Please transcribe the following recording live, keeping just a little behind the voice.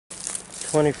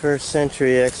21st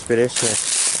century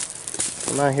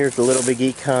expeditionist. I'm out here at the Little Big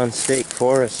Econ State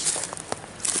Forest,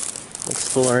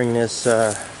 exploring this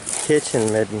kitchen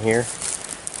midden here.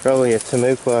 Probably a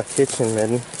Timucua kitchen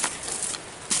midden.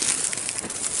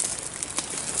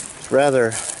 It's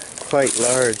rather quite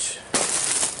large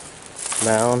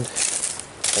mound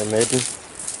or midden.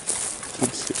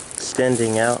 Keeps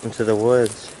extending out into the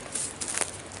woods.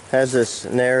 Has this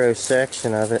narrow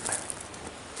section of it,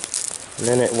 and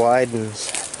then it widens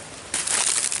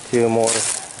to a more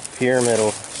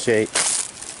pyramidal shape.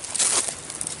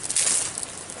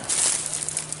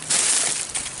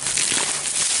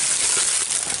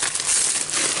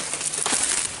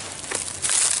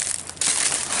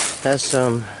 Has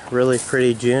some really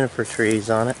pretty juniper trees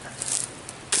on it.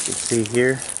 You can see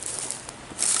here.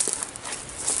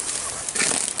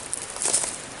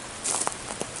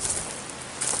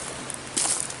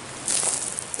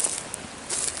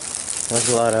 There's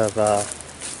a lot of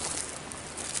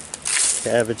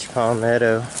cabbage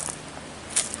palmetto.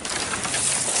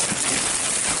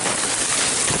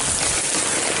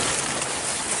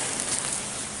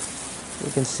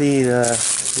 You can see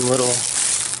some little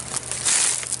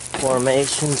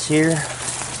formations here.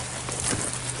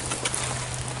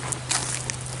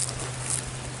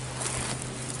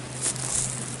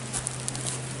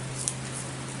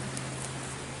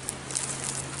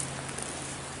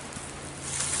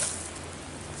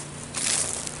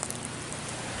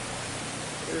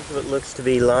 Here's what looks to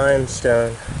be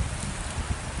limestone.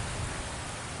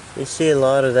 You see a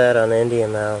lot of that on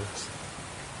Indian mounds.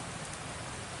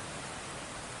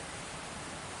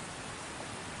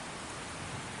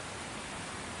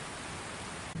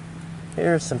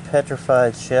 Here's some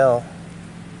petrified shell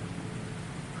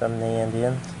from the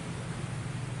Indians.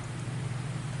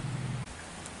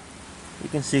 You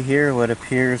can see here what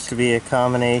appears to be a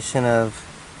combination of,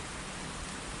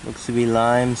 looks to be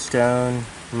limestone,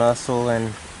 mussel,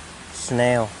 and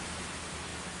snail.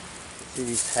 See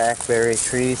these hackberry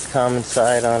trees common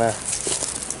sight on a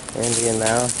Indian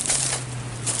mound.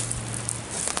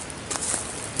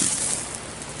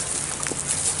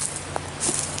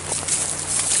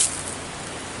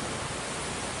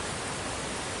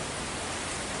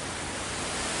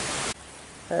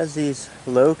 Has these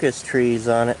locust trees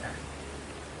on it,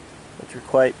 which are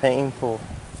quite painful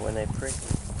when they prick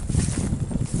you.